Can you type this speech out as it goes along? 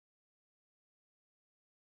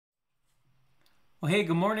Well, hey,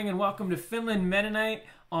 good morning and welcome to Finland Mennonite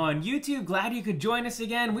on YouTube. Glad you could join us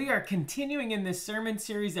again. We are continuing in this sermon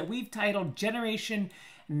series that we've titled Generation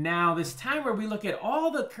Now, this time where we look at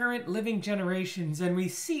all the current living generations and we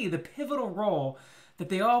see the pivotal role that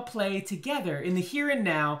they all play together in the here and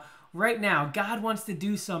now. Right now, God wants to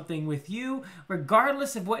do something with you,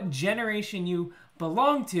 regardless of what generation you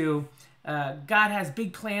belong to. God has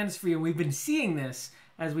big plans for you, and we've been seeing this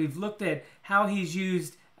as we've looked at how He's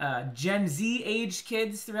used Gen Z aged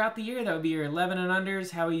kids throughout the year. That would be your 11 and unders.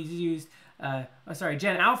 How He's used, Gen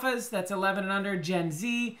Alphas, that's 11 and under. Gen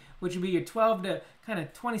Z, which would be your 12 to kind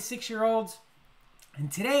of 26-year-olds.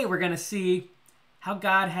 And today we're going to see how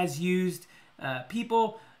God has used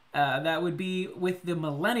people that would be with the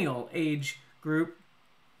millennial age group.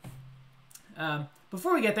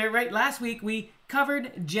 Before we get there, right, last week we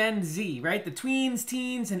covered Gen Z, right? The tweens,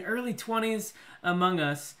 teens, and early 20s among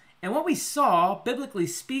us. And what we saw, biblically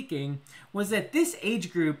speaking, was that this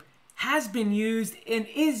age group has been used and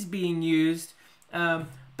is being used by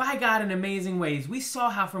God in amazing ways. We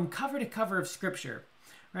saw how from cover to cover of Scripture,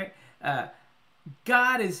 right,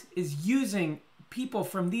 God is using people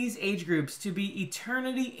from these age groups to be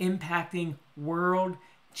eternity impacting world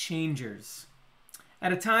changers.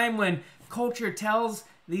 At a time when culture tells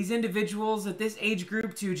these individuals at this age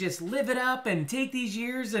group to just live it up and take these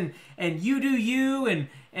years and you do you and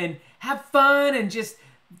have fun and just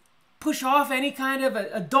push off any kind of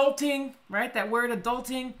adulting, right? That word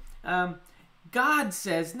adulting. God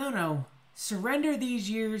says, no, surrender these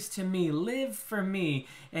years to me, live for me,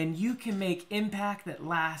 and you can make impact that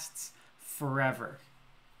lasts forever.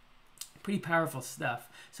 Pretty powerful stuff.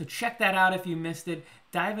 So check that out if you missed it.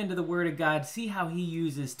 Dive into the Word of God. See how He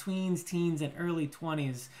uses tweens, teens, and early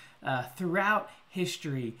 20s throughout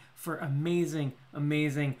history for amazing,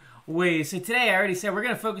 amazing ways. So today, I already said, we're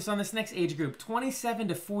going to focus on this next age group, 27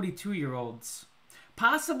 to 42-year-olds.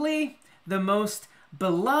 Possibly the most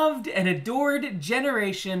beloved and adored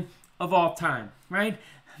generation of all time, right?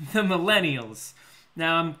 The Millennials.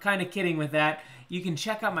 Now, I'm kind of kidding with that. You can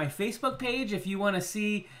check out my Facebook page if you want to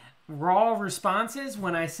see raw responses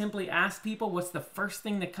when I simply ask people what's the first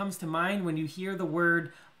thing that comes to mind when you hear the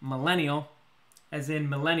word millennial, as in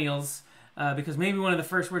millennials, because maybe one of the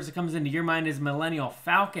first words that comes into your mind is millennial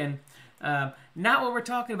falcon. Not what we're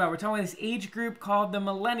talking about. We're talking about this age group called the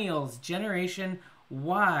Millennials, Generation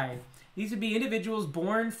Y. These would be individuals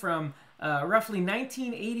born from roughly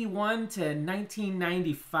 1981 to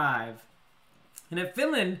 1995. And at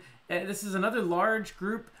Finland, this is another large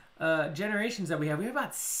group generations that we have. We have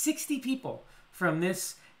about 60 people from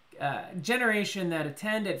this generation that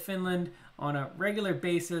attend at Finland on a regular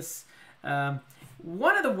basis.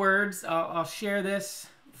 One of the words, I'll share this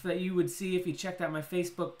so that you would see if you checked out my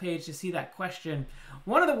Facebook page to see that question.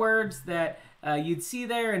 One of the words that you'd see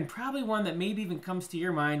there, and probably one that maybe even comes to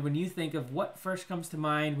your mind when you think of what first comes to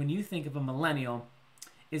mind when you think of a millennial,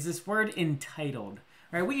 is this word entitled.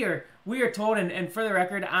 Right? We are told, and for the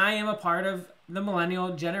record, I am a part of the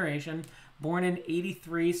millennial generation, born in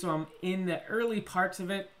 '83, so I'm in the early parts of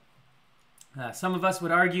it. Some of us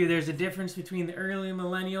would argue there's a difference between the early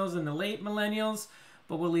millennials and the late millennials,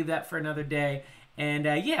 but we'll leave that for another day. And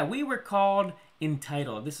yeah, we were called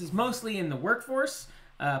entitled. This is mostly in the workforce,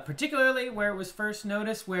 particularly where it was first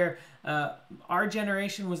noticed, where our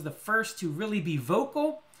generation was the first to really be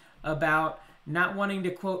vocal about not wanting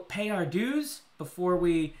to, quote, pay our dues before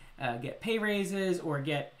we get pay raises or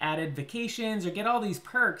get added vacations or get all these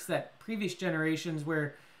perks that previous generations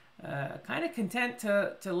were kind of content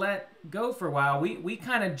to let go for a while. We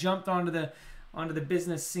kind of jumped onto the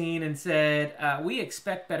business scene and said, we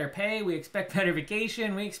expect better pay, we expect better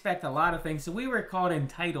vacation, we expect a lot of things. So we were called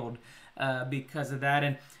entitled because of that,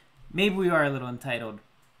 and maybe we are a little entitled.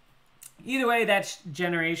 Either way, that's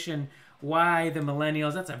Generation Y, the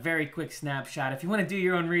Millennials. That's a very quick snapshot. If you want to do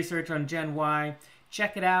your own research on Gen Y,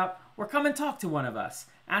 check it out, or come and talk to one of us.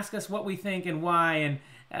 Ask us what we think and why,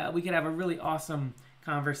 and we could have a really awesome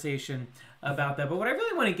conversation about that. But what I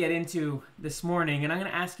really want to get into this morning, and I'm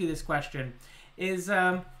going to ask you this question, is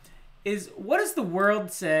what does the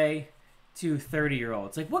world say to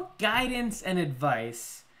 30-year-olds? Like, what guidance and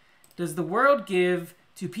advice does the world give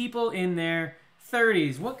to people in their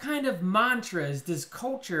 30s? What kind of mantras does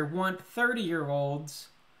culture want 30-year-olds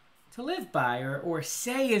to live by or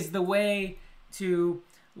say is the way to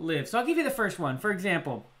live? So I'll give you the first one. For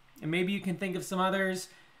example, and maybe you can think of some others,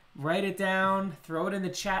 write it down, throw it in the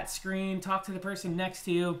chat screen, talk to the person next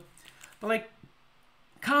to you. But like,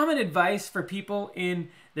 common advice for people in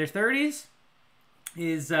their 30s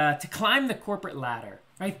is to climb the corporate ladder,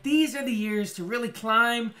 right? These are the years to really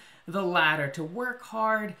climb the ladder, to work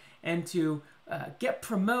hard and to get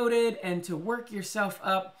promoted and to work yourself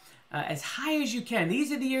up as high as you can.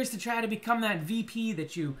 These are the years to try to become that VP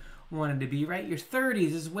that you wanted to be, right? Your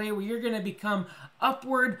 30s is a way where you're going to become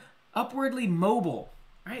upwardly mobile,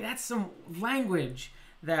 right? That's some language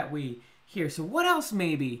that we hear. So what else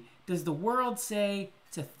maybe does the world say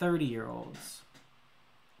to 30-year-olds?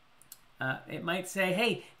 It might say,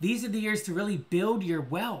 hey, these are the years to really build your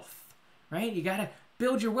wealth, right? You got to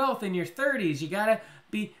build your wealth in your 30s. You got to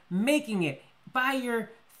be making it by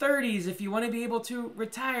your 30s if you want to be able to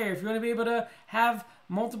retire, if you want to be able to have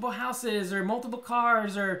multiple houses or multiple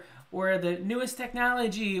cars or the newest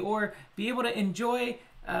technology, or be able to enjoy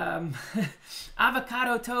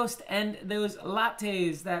avocado toast and those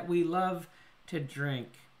lattes that we love to drink.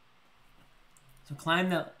 So climb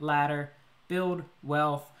the ladder, build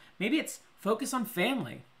wealth. Maybe it's focus on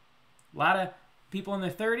family. A lot of people in their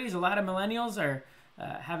 30s, a lot of millennials are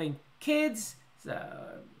having kids.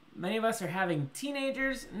 Many of us are having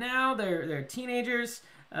teenagers now. They're teenagers.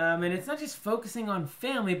 And it's not just focusing on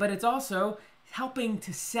family, but it's also helping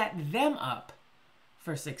to set them up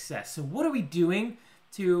for success. So what are we doing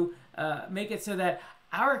to make it so that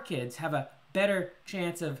our kids have a better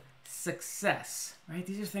chance of success, right?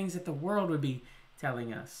 These are things that the world would be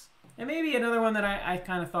telling us. And maybe another one that I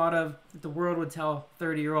kind of thought of that the world would tell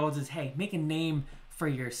 30-year-olds is, hey, make a name for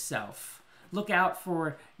yourself. Look out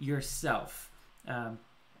for yourself.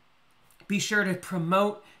 Be sure to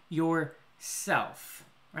promote yourself,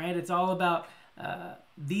 right? It's all about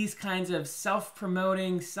these kinds of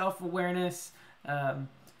self-promoting, self-awareness,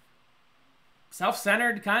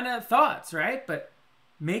 self-centered kind of thoughts, right? But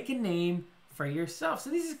make a name for yourself. So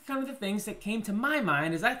these are kind of the things that came to my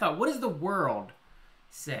mind as I thought, what does the world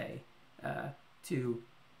say to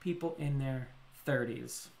people in their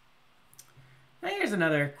 30s? Now here's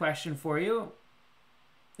another question for you.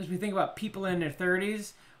 As we think about people in their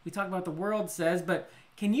 30s, we talk about the world says, but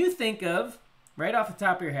can you think of, right off the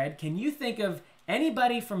top of your head, can you think of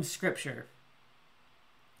anybody from Scripture?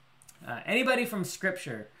 Anybody from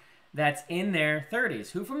Scripture that's in their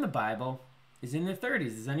 30s? Who from the Bible is in their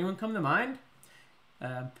 30s? Does anyone come to mind?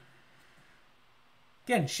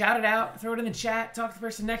 Again, shout it out, throw it in the chat, talk to the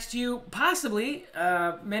person next to you. Possibly,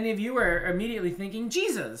 many of you are immediately thinking,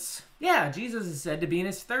 Jesus. Yeah, Jesus is said to be in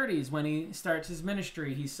his 30s when he starts his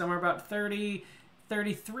ministry. He's somewhere about 30,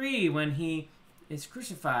 33 when he is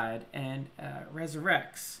crucified and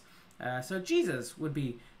resurrects. So Jesus would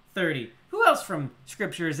be 30. Who else from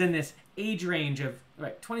Scripture is in this age range of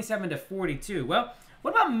 27 to 42? Well,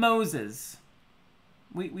 what about Moses?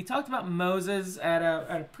 We talked about Moses at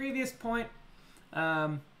a previous point.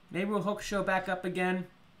 Maybe we'll hook show back up again.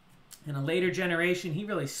 In a later generation, he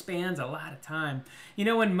really spans a lot of time. You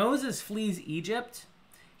know, when Moses flees Egypt,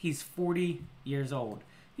 he's 40 years old.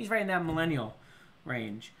 He's right in that millennial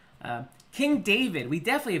range. King David, we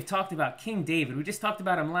definitely have talked about King David. We just talked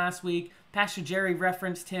about him last week. Pastor Jerry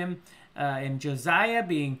referenced him in Josiah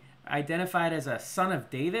being identified as a son of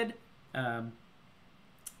David.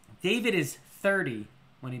 David is 30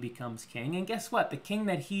 when he becomes king. And guess what? The king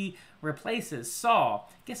that he replaces,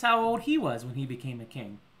 Saul, guess how old he was when he became a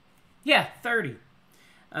king? Yeah, 30.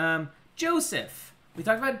 Joseph. We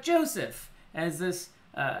talked about Joseph as this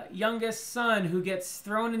youngest son who gets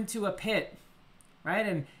thrown into a pit, right?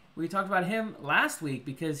 And we talked about him last week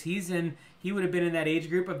because he would have been in that age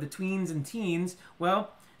group of the tweens and teens.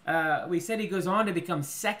 Well, we said he goes on to become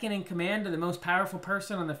second in command to the most powerful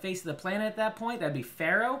person on the face of the planet at that point. That'd be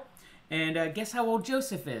Pharaoh. And guess how old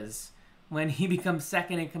Joseph is when he becomes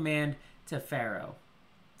second in command to Pharaoh?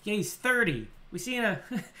 Yeah, he's 30. We seeing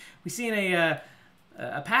a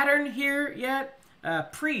pattern here yet?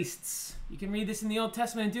 Priests. You can read this in the Old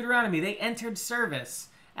Testament in Deuteronomy. They entered service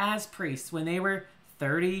as priests when they were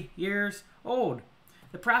 30 years old.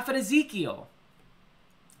 The prophet Ezekiel.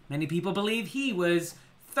 Many people believe he was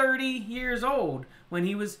 30 years old when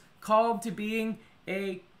he was called to being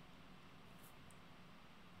a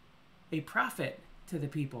prophet to the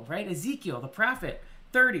people, right? Ezekiel, the prophet,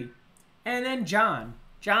 30. And then John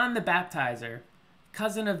the Baptizer,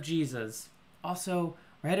 cousin of Jesus, also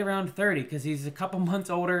right around 30 because he's a couple months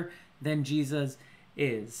older than Jesus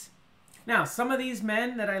is. Now, some of these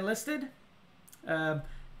men that I listed,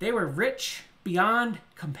 they were rich beyond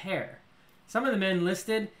compare. Some of the men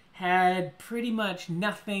listed had pretty much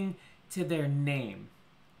nothing to their name.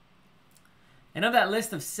 And of that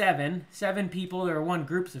list of seven people, there are one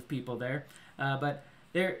groups of people there, but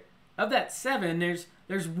of that seven,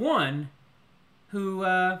 there's one who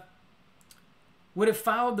would have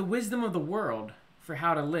followed the wisdom of the world for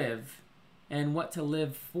how to live and what to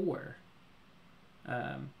live for.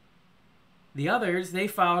 The others, they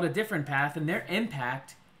followed a different path, and their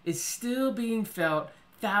impact is still being felt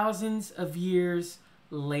thousands of years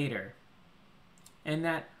later. And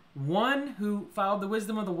that one who followed the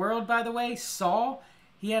wisdom of the world, by the way, Saul,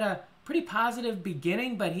 he had a pretty positive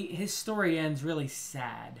beginning, but his story ends really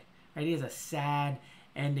sad. Right? He has a sad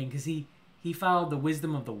ending because he followed the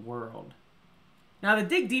wisdom of the world. Now, the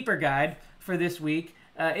Dig Deeper guide for this week,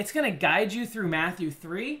 it's going to guide you through Matthew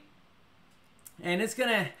 3, and it's going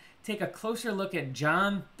to take a closer look at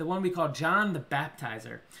John, the one we call John the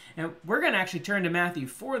Baptizer. And we're going to actually turn to Matthew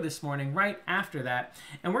 4 this morning, right after that,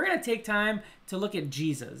 and we're going to take time to look at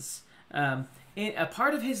Jesus, a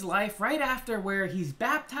part of his life right after where he's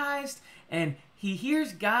baptized, and he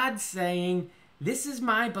hears God saying, "This is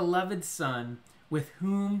my beloved Son, with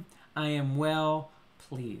whom I am well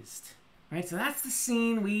pleased." Right, so that's the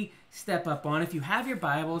scene we step up on. If you have your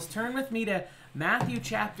Bibles, turn with me to Matthew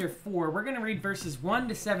chapter 4. We're going to read verses 1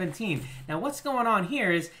 to 17. Now, what's going on here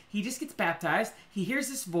is he just gets baptized. He hears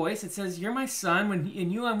this voice. It says, "You're my Son, in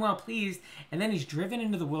you I'm well pleased." And then he's driven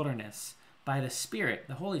into the wilderness by the Spirit,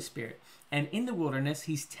 the Holy Spirit. And in the wilderness,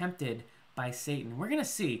 he's tempted by Satan. We're going to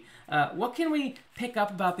see what can we pick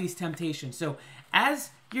up about these temptations. So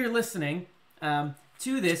as you're listening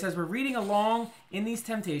to this, as we're reading along in these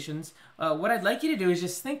temptations, what I'd like you to do is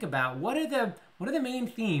just think about what are the main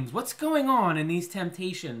themes? What's going on in these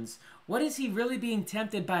temptations? What is he really being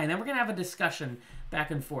tempted by? And then we're going to have a discussion back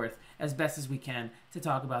and forth as best as we can to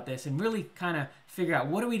talk about this and really kind of figure out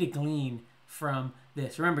what are we to glean from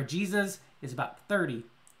this. Remember, Jesus is about 30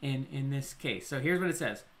 in this case. So here's what it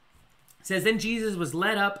says. It says, "Then Jesus was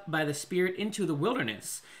led up by the Spirit into the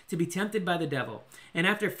wilderness to be tempted by the devil. And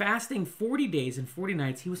after fasting 40 days and 40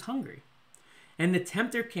 nights, he was hungry. And the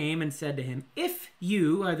tempter came and said to him, 'If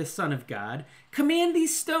you are the Son of God, command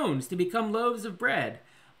these stones to become loaves of bread.'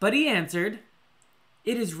 But he answered,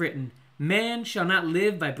 'It is written, man shall not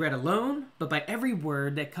live by bread alone, but by every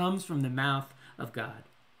word that comes from the mouth of God.'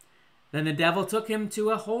 Then the devil took him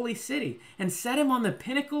to a holy city and set him on the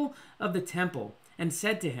pinnacle of the temple and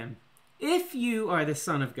said to him, 'If you are the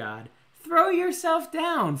Son of God, throw yourself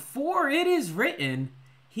down, for it is written,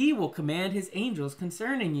 he will command his angels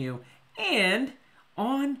concerning you, and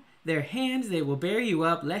on their hands they will bear you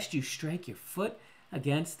up, lest you strike your foot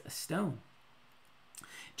against a stone.'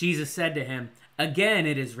 Jesus said to him, 'Again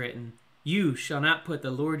it is written, you shall not put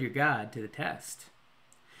the Lord your God to the test.'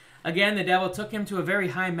 Again the devil took him to a very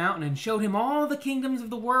high mountain and showed him all the kingdoms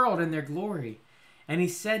of the world and their glory. And he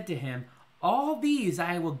said to him, 'All these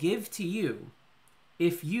I will give to you,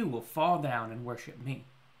 if you will fall down and worship me.'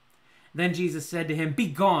 Then Jesus said to him,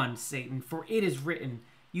 'Begone, Satan, for it is written,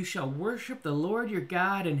 you shall worship the Lord your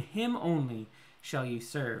God, and him only shall you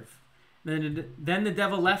serve.' Then the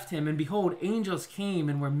devil left him, and behold, angels came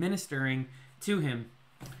and were ministering to him.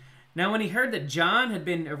 Now when he heard that John had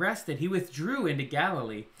been arrested, he withdrew into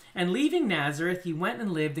Galilee. And leaving Nazareth, he went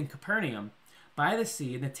and lived in Capernaum, by the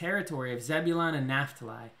sea, in the territory of Zebulun and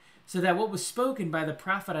Naphtali, so that what was spoken by the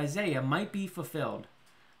prophet Isaiah might be fulfilled.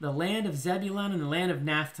 The land of Zebulun and the land of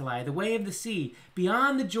Naphtali, the way of the sea,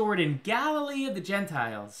 beyond the Jordan, Galilee of the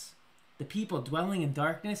Gentiles. The people dwelling in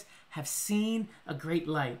darkness have seen a great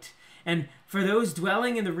light. And for those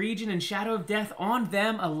dwelling in the region and shadow of death, on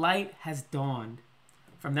them a light has dawned.'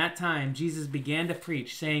 From that time, Jesus began to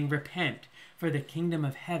preach, saying, 'Repent, for the kingdom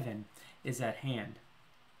of heaven is at hand.'"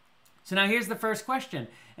 So now here's the first question.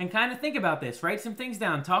 And kind of think about this. Write some things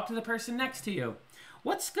down. Talk to the person next to you.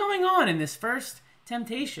 What's going on in this first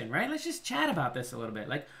temptation, right? Let's just chat about this a little bit.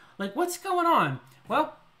 Like what's going on?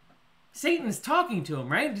 Well, Satan's talking to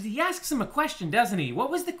him, right? He asks him a question, doesn't he?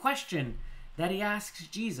 What was the question that he asks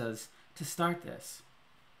Jesus to start this?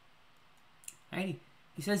 Right?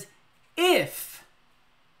 He says, "If..."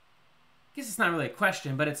 I guess it's not really a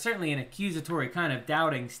question, but it's certainly an accusatory kind of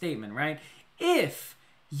doubting statement, right? "If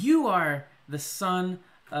you are the Son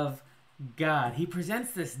of God." He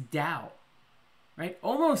presents this doubt, right?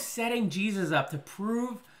 Almost setting Jesus up to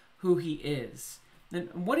prove who he is. And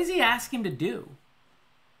what does he ask him to do?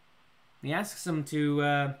 He asks him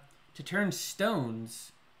to turn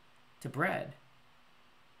stones to bread.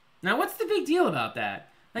 Now, what's the big deal about that?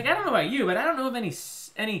 Like, I don't know about you, but I don't know of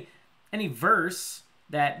any verse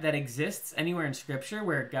that exists anywhere in Scripture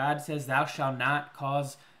where God says, "Thou shalt not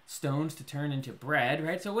cause stones to turn into bread,"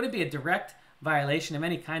 right? So it wouldn't be a direct violation of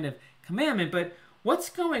any kind of commandment, but what's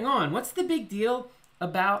going on? What's the big deal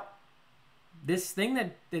about this thing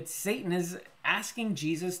that Satan is asking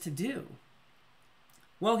Jesus to do?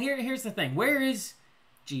 Well, here's the thing. Where is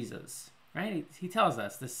Jesus? Right? He tells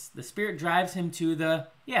us the Spirit drives him to the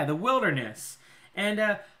wilderness.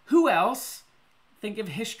 And who else, think of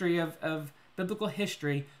history of biblical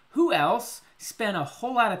history, who else spent a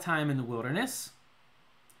whole lot of time in the wilderness?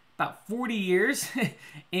 about 40 years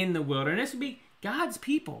in the wilderness would be God's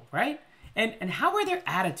people, right? And how were their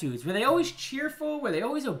attitudes? Were they always cheerful? Were they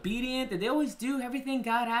always obedient? Did they always do everything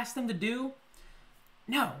God asked them to do?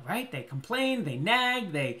 No, right? They complained, they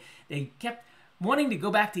nagged, they kept wanting to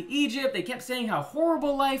go back to Egypt. They kept saying how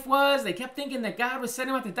horrible life was. They kept thinking that God was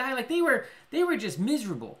sending them out to die. Like they were just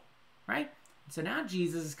miserable, right? So now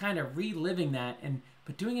Jesus is kind of reliving that,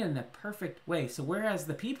 but doing it in a perfect way. So whereas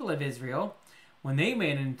the people of Israel, when they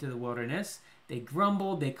made it into the wilderness, they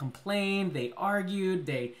grumbled, they complained, they argued,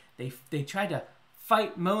 they tried to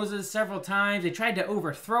fight Moses several times. They tried to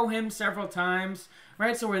overthrow him several times,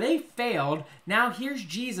 right? So where they failed, now here's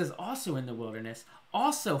Jesus also in the wilderness,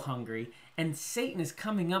 also hungry, and Satan is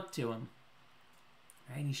coming up to him,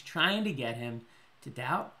 right? He's trying to get him to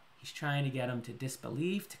doubt. He's trying to get him to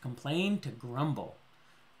disbelieve, to complain, to grumble,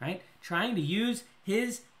 right? Trying to use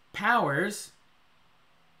his powers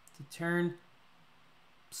to turn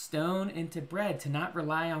stone into bread, to not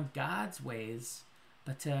rely on God's ways,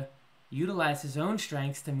 but to utilize his own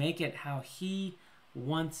strengths to make it how he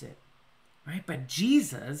wants it, right? But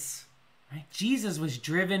Jesus, right? Jesus was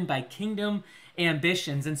driven by kingdom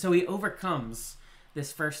ambitions, and so he overcomes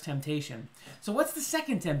this first temptation. So what's the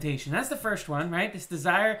second temptation? That's the first one, right? This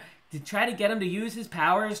desire to try to get him to use his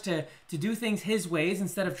powers to do things his ways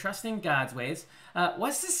instead of trusting God's ways.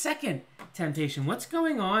 What's the second temptation? What's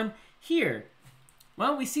going on here?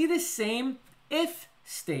 Well, we see this same if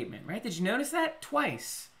statement, right? Did you notice that?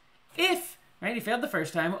 Twice. If, right? He failed the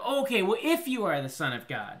first time. Okay, well, if you are the Son of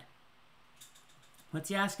God, what's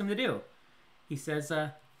he ask him to do? He says,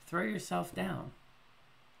 throw yourself down.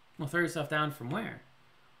 Well, throw yourself down from where?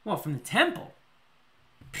 Well, from the temple.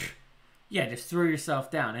 Yeah, just throw yourself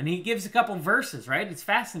down. And he gives a couple verses, right? It's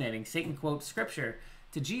fascinating. Satan quotes scripture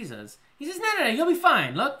to Jesus. He says, no, you'll be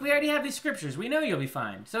fine. Look, we already have these scriptures. We know you'll be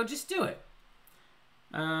fine. So just do it.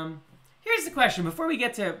 Here's the question. Before we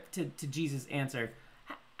get to Jesus' answer,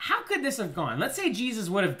 how could this have gone? Let's say Jesus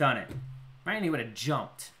would have done it, right? And he would have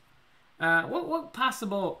jumped. What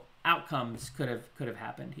possible outcomes could have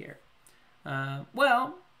happened here?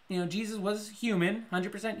 Well, Jesus was human,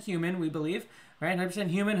 100% human, we believe, right? 100%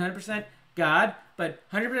 human, 100% God, but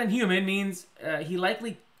 100% human means he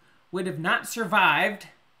likely would have not survived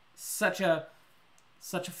such a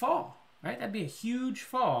fall, right? That'd be a huge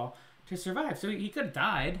fall to survive. So he could have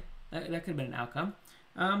died. That could have been an outcome.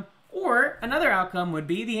 Or another outcome would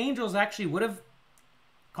be the angels actually would have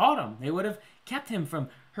caught him. They would have kept him from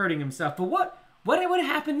hurting himself. But what would have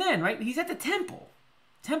happened then, right? He's at the temple.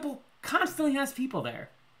 Temple constantly has people there.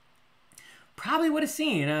 Probably would have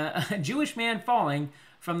seen a Jewish man falling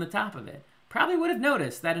from the top of it. Probably would have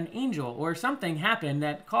noticed that an angel or something happened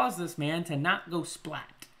that caused this man to not go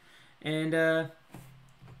splat. And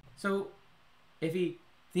so if the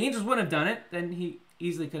angels wouldn't have done it, then he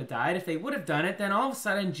easily could have died. If they would have done it, then all of a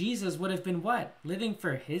sudden Jesus would have been what? Living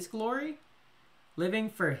for his glory? Living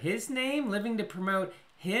for his name? Living to promote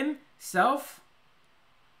himself?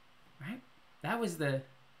 Right? That was the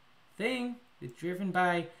thing. Driven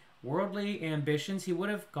by worldly ambitions, he would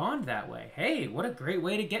have gone that way. Hey, what a great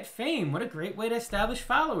way to get fame. What a great way to establish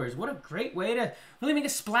followers. What a great way to really make a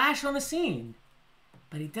splash on the scene.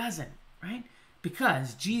 But he doesn't, right?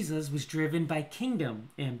 Because Jesus was driven by kingdom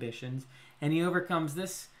ambitions, and he overcomes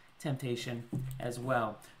this temptation as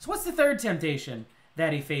well. So what's the third temptation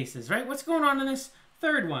that he faces, right? What's going on in this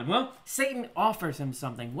third one? Well, Satan offers him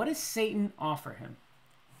something. What does Satan offer him?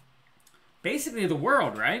 Basically the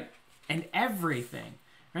world, right? And everything,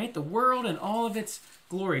 right? The world and all of its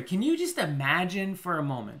glory. Can you just imagine for a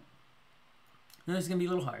moment? Now, this is going to be a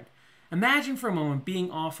little hard. Imagine for a moment being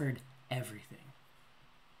offered everything.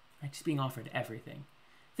 Right? Just being offered everything.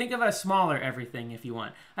 Think of a smaller everything if you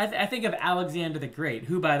want. I think of Alexander the Great,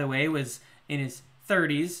 who, by the way, was in his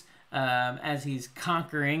 30s as he's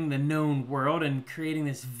conquering the known world and creating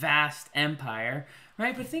this vast empire,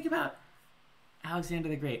 right? But think about Alexander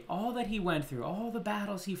the Great, all that he went through, all the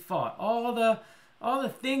battles he fought, all the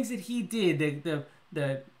things that he did,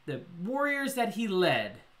 the warriors that he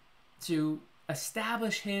led to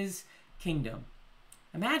establish his kingdom.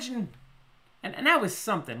 Imagine, and that was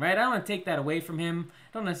something, right? I don't want to take that away from him.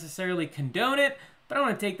 I don't necessarily condone it, but I don't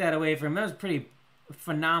want to take that away from him. That was a pretty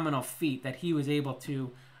phenomenal feat that he was able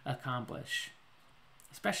to accomplish,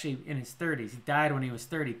 especially in his 30s. He died when he was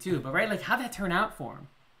 32, but right, like how'd that turn out for him?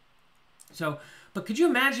 So, but could you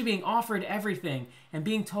imagine being offered everything and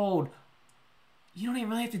being told, you don't even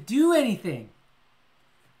really have to do anything?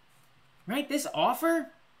 Right? This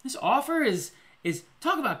offer is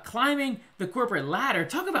talk about climbing the corporate ladder.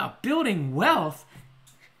 Talk about building wealth.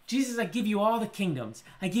 Jesus, I give you all the kingdoms.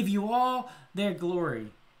 I give you all their glory.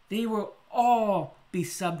 They will all be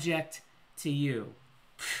subject to you.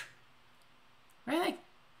 Right? Like,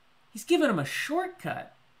 he's given them a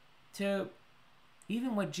shortcut to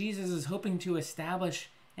even what Jesus is hoping to establish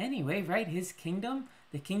anyway, right? His kingdom,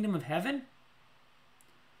 the kingdom of heaven.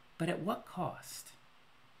 But at what cost?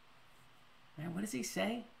 Right? What does he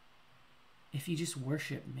say? If you just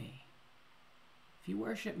worship me. If you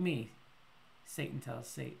worship me, Satan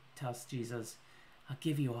tells Jesus, I'll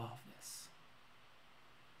give you all of this.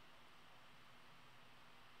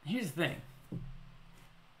 Here's the thing.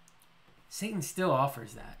 Satan still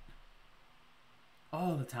offers that.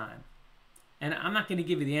 All the time. And I'm not going to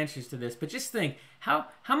give you the answers to this, but just think, how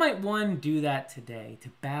might one do that today, to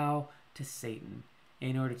bow to Satan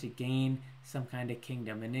in order to gain some kind of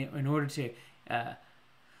kingdom, and in order to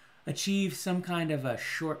achieve some kind of a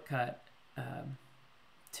shortcut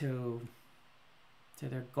to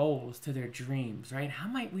their goals, to their dreams, right? How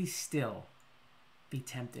might we still be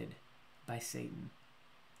tempted by Satan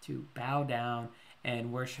to bow down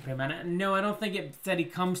and worship him? And no, I don't think it said he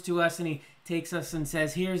comes to us and he takes us and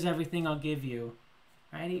says, here's everything I'll give you.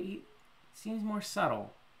 Right? He seems more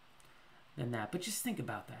subtle than that. But just think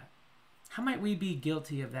about that. How might we be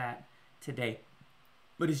guilty of that today?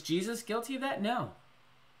 But is Jesus guilty of that? No.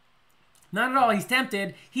 Not at all. He's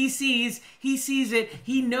tempted. He sees it.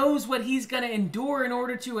 He knows what he's going to endure in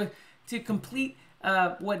order to complete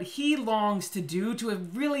what he longs to do, to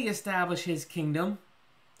really establish his kingdom.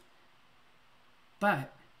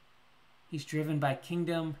 But he's driven by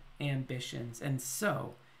kingdom ambitions. And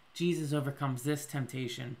so Jesus overcomes this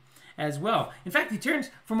temptation as well. In fact, he turns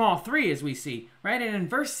from all three, as we see, right? And in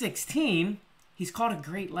verse 16, he's called a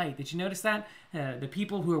great light. Did you notice that? The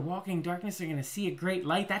people who are walking in darkness are going to see a great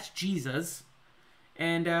light. That's Jesus.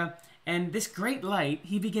 And this great light,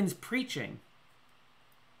 he begins preaching.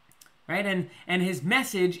 Right? And his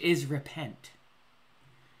message is repent.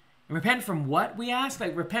 And repent from what, we ask?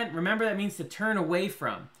 Like, repent, remember, that means to turn away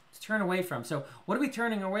from. To turn away from. So what are we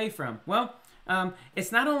turning away from? Well,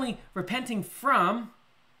 it's not only repenting from,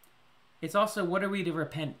 it's also what are we to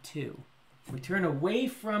repent to? We turn away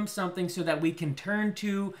from something so that we can turn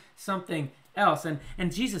to something else. And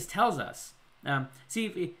Jesus tells us.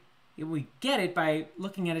 See, if we get it by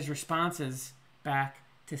looking at his responses back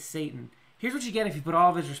to Satan. Here's what you get if you put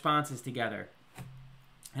all of his responses together.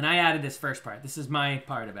 And I added this first part. This is my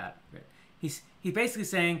part about it. He's basically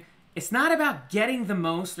saying, it's not about getting the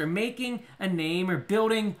most or making a name or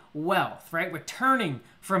building wealth, right? Returning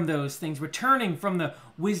from those things, returning from the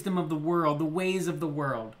wisdom of the world, the ways of the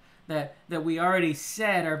world that we already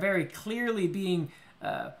said are very clearly being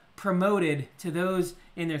promoted to those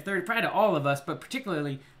in their 30s, probably to all of us, but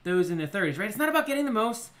particularly those in their 30s, right? It's not about getting the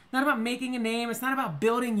most, not about making a name, it's not about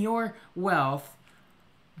building your wealth,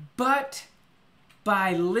 but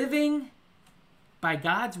by living by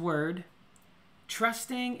God's word,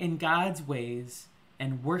 trusting in God's ways,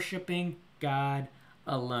 and worshiping God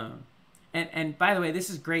alone. And by the way, this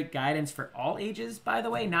is great guidance for all ages, by the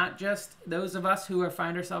way, not just those of us who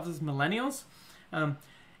find ourselves as millennials. And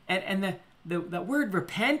the word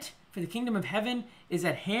repent for the kingdom of heaven is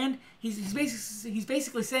at hand. He's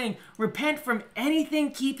basically saying, repent from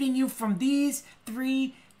anything keeping you from these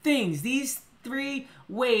three things, these three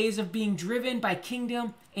ways of being driven by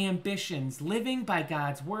kingdom ambitions: living by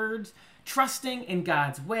God's words, trusting in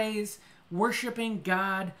God's ways, worshiping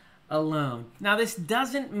God alone. Now, this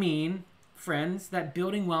doesn't mean, friends, that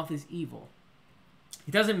building wealth is evil.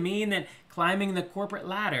 It doesn't mean that climbing the corporate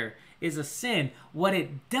ladder is a sin. What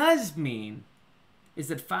it does mean is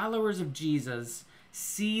that followers of Jesus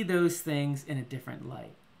see those things in a different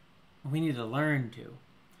light. We need to learn to.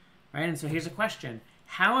 Right? And so here's a question.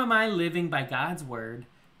 How am I living by God's word,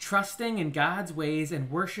 trusting in God's ways,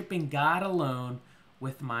 and worshiping God alone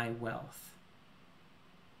with my wealth?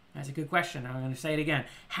 That's a good question. I'm going to say it again.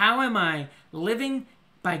 How am I living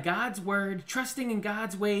by God's word, trusting in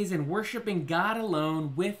God's ways, and worshiping God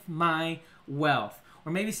alone with my wealth?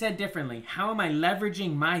 Or maybe said differently, how am I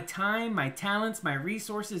leveraging my time, my talents, my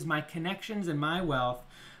resources, my connections, and my wealth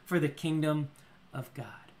for the kingdom of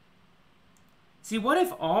God? See, what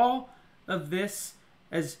if all of this,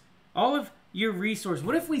 as all of your resources,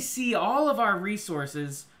 what if we see all of our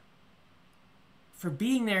resources for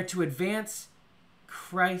being there to advance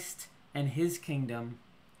Christ and his kingdom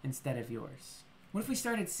instead of yours? What if we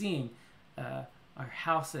started seeing our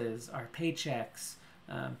houses, our paychecks,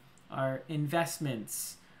 our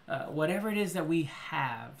investments, whatever it is that we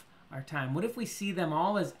have, our time, what if we see them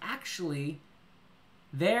all as actually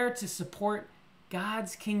there to support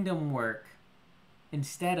God's kingdom work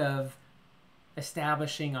instead of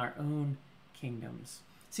establishing our own kingdoms?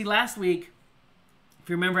 See, last week, if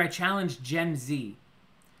you remember, I challenged Gen Z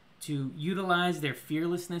to utilize their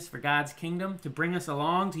fearlessness for God's kingdom, to bring us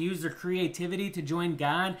along, to use their creativity to join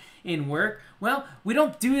God in work. Well, we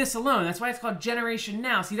don't do this alone. That's why it's called Generation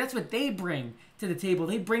Now. See, that's what they bring to the table.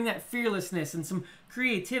 They bring that fearlessness and some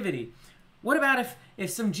creativity. What about if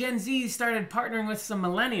some Gen Zs started partnering with some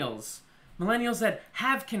millennials? Millennials that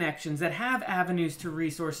have connections, that have avenues to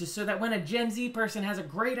resources, so that when a Gen Z person has a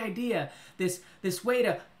great idea, this way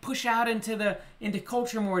to push out into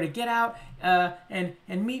culture more, to get out and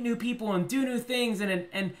meet new people and do new things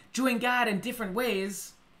and join God in different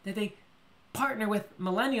ways, that they partner with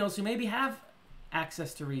millennials who maybe have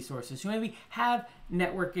access to resources, who maybe have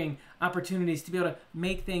networking opportunities to be able to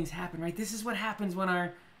make things happen, right? This is what happens when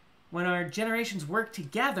our generations work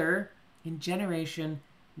together in Generation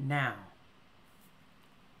Now.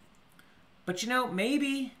 But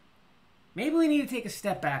maybe we need to take a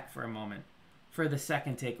step back for a moment for the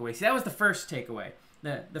second takeaway. See, that was the first takeaway.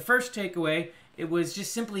 The first takeaway, it was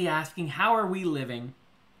just simply asking, how are we living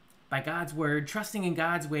by God's word, trusting in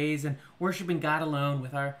God's ways, and worshiping God alone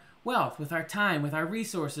with our wealth, with our time, with our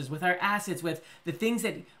resources, with our assets, with the things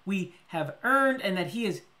that we have earned and that He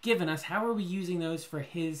has given us. How are we using those for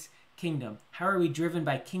His kingdom? How are we driven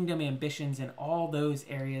by kingdom ambitions in all those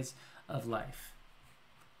areas of life?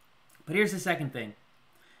 But here's the second thing,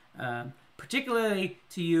 particularly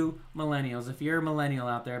to you millennials, if you're a millennial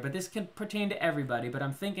out there, but this can pertain to everybody, but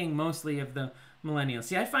I'm thinking mostly of the millennials.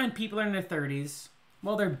 See, I find people in their 30s,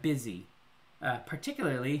 well, they're busy,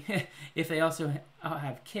 particularly if they also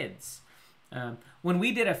have kids. When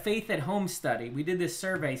we did a Faith at Home study, we did this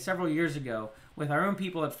survey several years ago with our own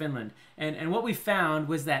people at Finland, and what we found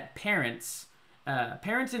was that parents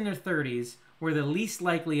in their 30s were the least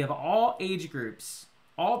likely of all age groups,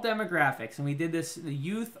 all demographics, and we did this, the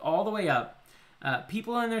youth all the way up,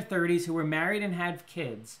 people in their 30s who were married and had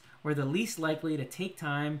kids were the least likely to take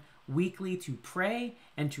time weekly to pray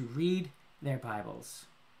and to read their Bibles.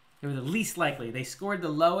 They were the least likely. They scored the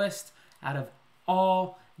lowest out of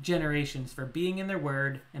all generations for being in their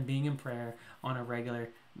word and being in prayer on a regular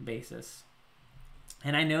basis.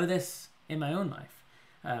 And I know this in my own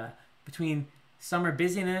life. Between summer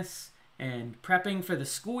busyness and prepping for the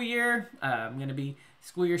school year,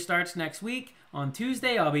 school year starts next week. On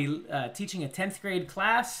Tuesday, I'll be teaching a 10th grade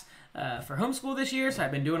class for homeschool this year, so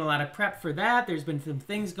I've been doing a lot of prep for that. There's been some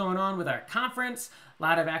things going on with our conference, a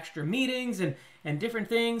lot of extra meetings and different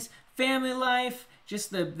things, family life, just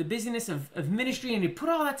the busyness of ministry, and you put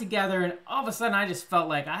all that together, and all of a sudden I just felt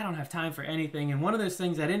like I don't have time for anything. And one of those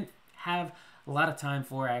things I didn't have a lot of time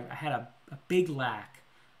for, I had a big lack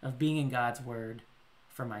of being in God's word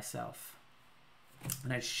for myself.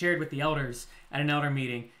 And I shared with the elders at an elder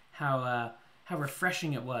meeting how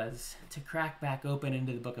refreshing it was to crack back open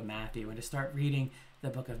into the book of Matthew and to start reading the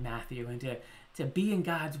book of Matthew and to be in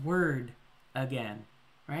God's word again,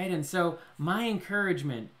 right? And so my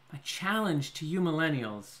encouragement, my challenge to you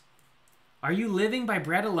millennials, are you living by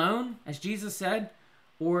bread alone, as Jesus said,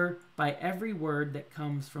 or by every word that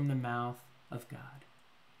comes from the mouth of God?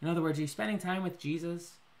 In other words, are you spending time with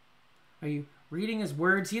Jesus? Are you reading His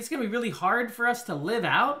word? See, it's going to be really hard for us to live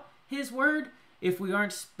out His word if we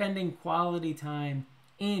aren't spending quality time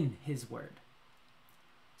in His word.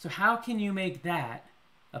 So how can you make that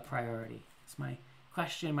a priority? It's my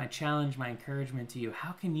question, my challenge, my encouragement to you.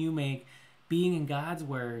 How can you make being in God's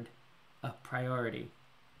word a priority?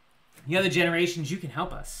 The other generations, you can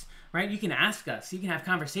help us, right? You can ask us. You can have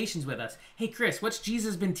conversations with us. Hey, Chris, what's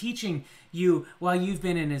Jesus been teaching you while you've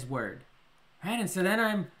been in His word? Right? And so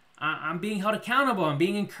then I'm being held accountable. I'm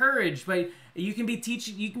being encouraged. But you can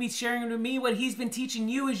be sharing with me what He's been teaching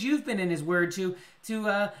you as you've been in His word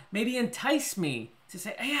to maybe entice me to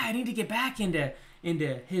say, hey, I need to get back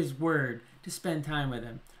into His word to spend time with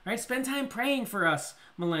Him. Right? Spend time praying for us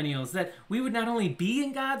millennials, that we would not only be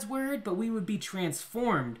in God's word, but we would be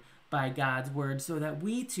transformed by God's word so that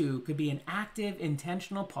we too could be an active,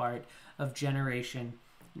 intentional part of Generation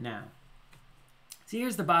Now. See,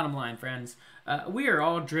 here's the bottom line, friends. We are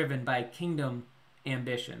all driven by kingdom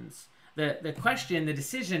ambitions. The question, the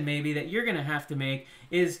decision maybe that you're going to have to make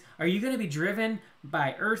is, are you going to be driven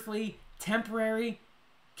by earthly, temporary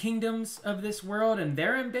kingdoms of this world and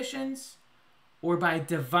their ambitions, or by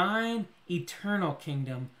divine, eternal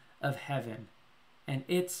kingdom of heaven and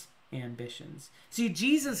its ambitions? See,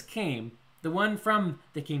 Jesus came, the one from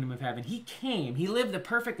the kingdom of heaven. He came, He lived the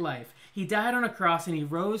perfect life. He died on a cross and He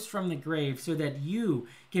rose from the grave so that you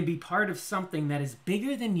can be part of something that is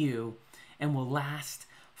bigger than you and will last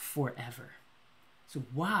forever. So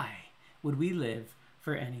why would we live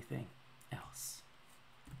for anything else?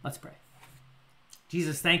 Let's pray.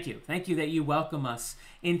 Jesus, thank you. Thank you that you welcome us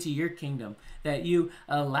into your kingdom, that you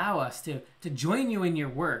allow us to join you in your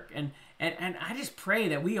work. And I just pray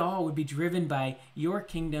that we all would be driven by your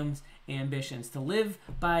kingdom's ambitions, to live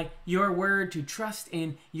by your word, to trust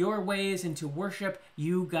in your ways, and to worship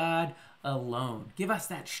you, God, alone. Give us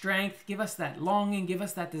that strength, give us that longing, give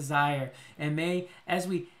us that desire. And may, as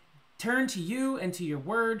we turn to you and to your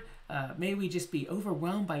word, may we just be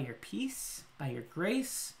overwhelmed by your peace, by your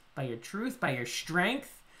grace, by your truth, by your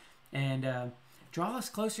strength, and draw us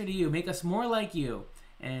closer to you. Make us more like you,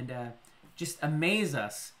 and just amaze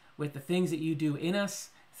us with the things that you do in us,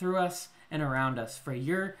 through us, and around us for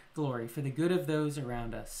your glory, for the good of those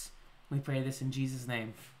around us. We pray this in Jesus'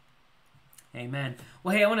 name. Amen.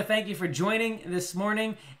 Well, hey, I want to thank you for joining this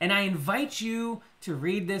morning, and I invite you to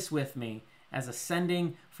read this with me as a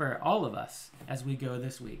sending for all of us as we go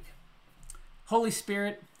this week. Holy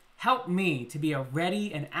Spirit, help me to be a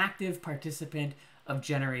ready and active participant of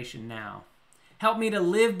Generation Now. Help me to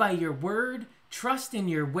live by your word, trust in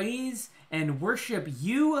your ways, and worship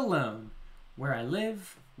you alone where I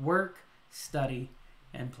live, work, study,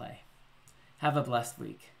 and play. Have a blessed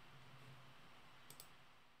week.